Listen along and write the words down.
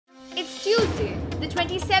Tuesday, the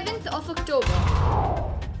 27th of October.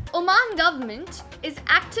 Oman government is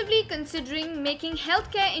actively considering making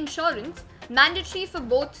healthcare insurance mandatory for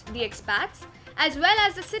both the expats as well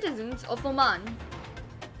as the citizens of Oman.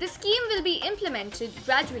 The scheme will be implemented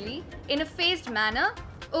gradually in a phased manner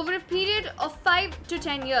over a period of 5 to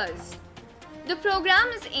 10 years. The program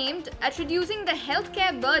is aimed at reducing the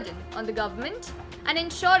healthcare burden on the government and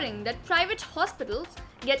ensuring that private hospitals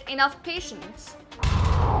get enough patients.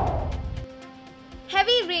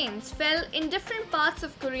 Heavy rains fell in different parts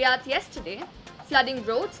of Korea yesterday, flooding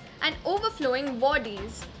roads and overflowing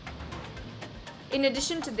wadis. In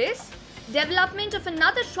addition to this, development of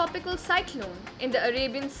another tropical cyclone in the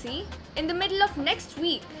Arabian Sea in the middle of next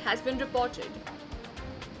week has been reported.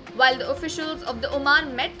 While the officials of the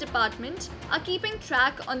Oman Met Department are keeping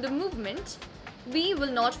track on the movement, we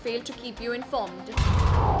will not fail to keep you informed.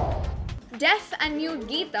 Deaf and mute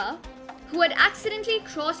Geeta, who had accidentally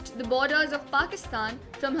crossed the borders of Pakistan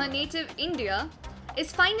from her native India,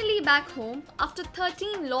 is finally back home after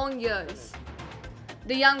 13 long years.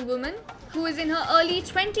 The young woman, who is in her early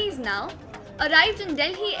 20s now, arrived in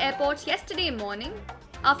Delhi airport yesterday morning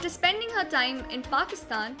after spending her time in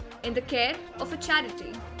Pakistan in the care of a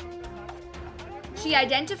charity. She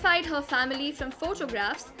identified her family from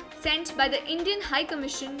photographs sent by the Indian High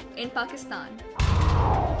Commission in Pakistan.